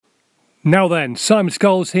Now then, Simon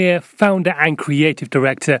Scholes here, founder and creative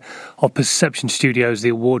director of Perception Studios, the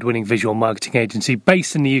award-winning visual marketing agency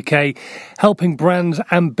based in the UK, helping brands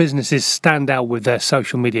and businesses stand out with their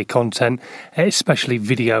social media content, especially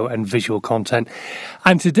video and visual content.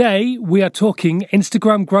 And today we are talking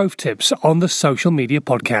Instagram growth tips on the Social Media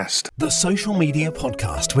Podcast. The Social Media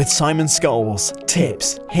Podcast with Simon Scholes.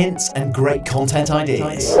 Tips, hints and great content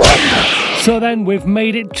ideas. So then we've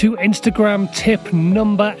made it to Instagram tip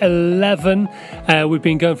number 11. We've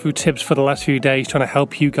been going through tips for the last few days trying to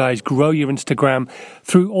help you guys grow your Instagram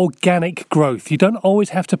through organic growth. You don't always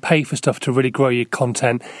have to pay for stuff to really grow your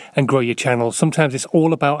content and grow your channel. Sometimes it's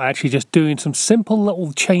all about actually just doing some simple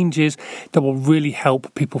little changes that will really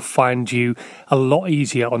help people find you a lot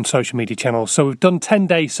easier on social media channels. So we've done 10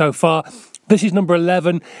 days so far. This is number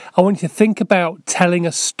 11. I want you to think about telling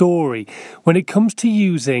a story. When it comes to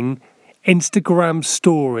using Instagram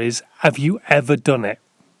stories, have you ever done it?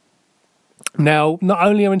 Now, not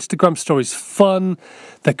only are Instagram stories fun,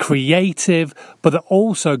 they're creative, but they're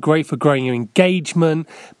also great for growing your engagement,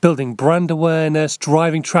 building brand awareness,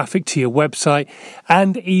 driving traffic to your website,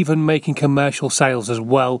 and even making commercial sales as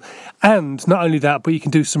well. And not only that, but you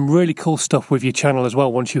can do some really cool stuff with your channel as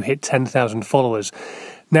well once you hit 10,000 followers.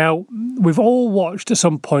 Now, we've all watched at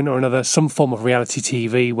some point or another some form of reality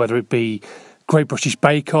TV, whether it be Great British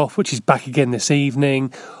Bake Off, which is back again this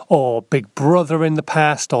evening, or Big Brother in the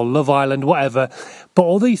past, or Love Island, whatever. But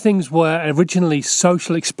all these things were originally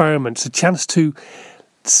social experiments, a chance to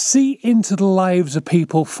see into the lives of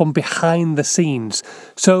people from behind the scenes.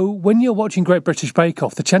 So when you're watching Great British Bake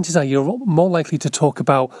Off, the chances are you're more likely to talk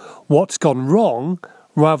about what's gone wrong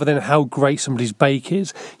rather than how great somebody's bake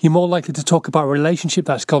is. You're more likely to talk about a relationship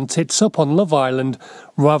that's gone tits up on Love Island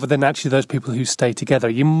rather than actually those people who stay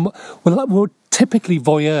together. We're typically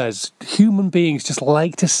voyeurs. Human beings just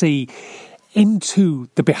like to see into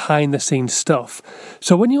the behind-the-scenes stuff.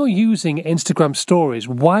 So when you're using Instagram stories,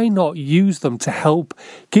 why not use them to help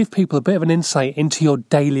give people a bit of an insight into your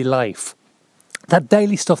daily life? That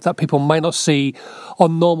daily stuff that people might not see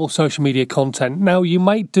on normal social media content. Now, you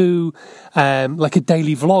might do like a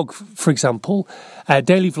daily vlog, for example.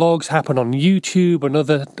 Daily vlogs happen on YouTube and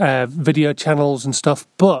other video channels and stuff,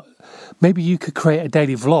 but maybe you could create a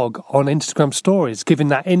daily vlog on Instagram stories, giving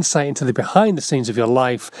that insight into the behind the scenes of your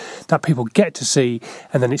life that people get to see,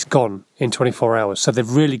 and then it's gone in 24 hours. So they've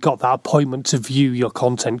really got that appointment to view your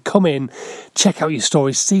content. Come in, check out your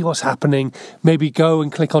stories, see what's happening, maybe go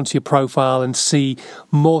and click onto your profile and see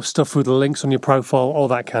more stuff through the links on your profile, all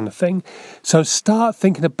that kind of thing. So start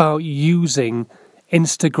thinking about using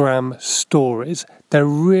Instagram stories. They're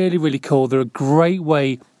really, really cool. They're a great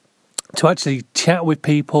way to actually chat with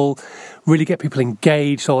people, really get people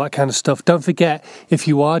engaged, all that kind of stuff. Don't forget, if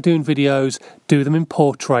you are doing videos, do them in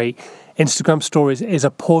portrait. Instagram Stories is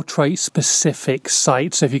a portrait-specific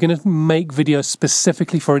site, so if you're going to make videos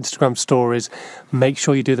specifically for Instagram Stories, make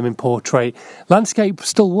sure you do them in portrait. Landscape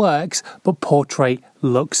still works, but portrait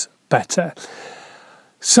looks better.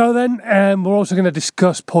 So then, we're also going to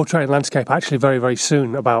discuss portrait and landscape actually very, very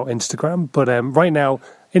soon about Instagram, but right now,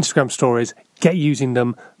 Instagram Stories, get using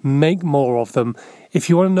them, make more of them. If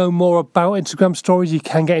you want to know more about Instagram Stories, you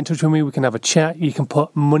can get in touch with me. We can have a chat. You can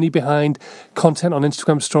put money behind content on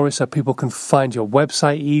Instagram Stories so people can find your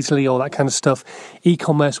website easily, all that kind of stuff.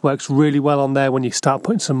 E-commerce works really well on there when you start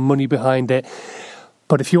putting some money behind it.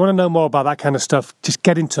 But if you want to know more about that kind of stuff, just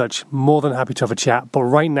get in touch. More than happy to have a chat. But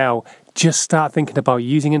right now, just start thinking about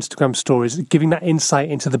using Instagram Stories, giving that insight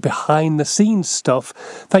into the behind-the-scenes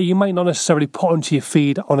stuff that you might not necessarily put onto your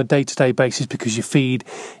feed on a day-to-day basis because your feed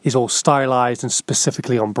is all stylized and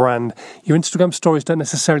specifically on brand. Your Instagram Stories don't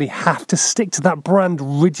necessarily have to stick to that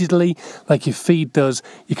brand rigidly like your feed does.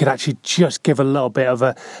 You could actually just give a little bit of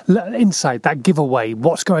a insight, that giveaway,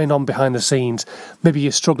 what's going on behind the scenes. Maybe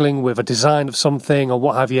you're struggling with a design of something or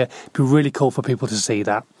what have you. It'd be really cool for people to see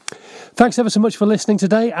that. Thanks ever so much for listening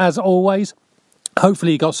today, as always.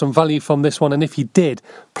 Hopefully you got some value from this one, and if you did,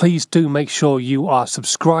 please do make sure you are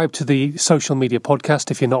subscribed to the Social Media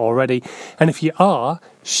Podcast if you're not already, and if you are,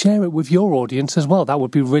 share it with your audience as well. That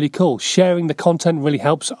would be really cool. Sharing the content really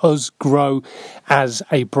helps us grow as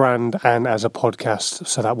a brand and as a podcast,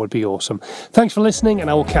 so that would be awesome. Thanks for listening, and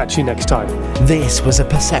I will catch you next time. This was a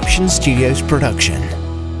Perception Studios production.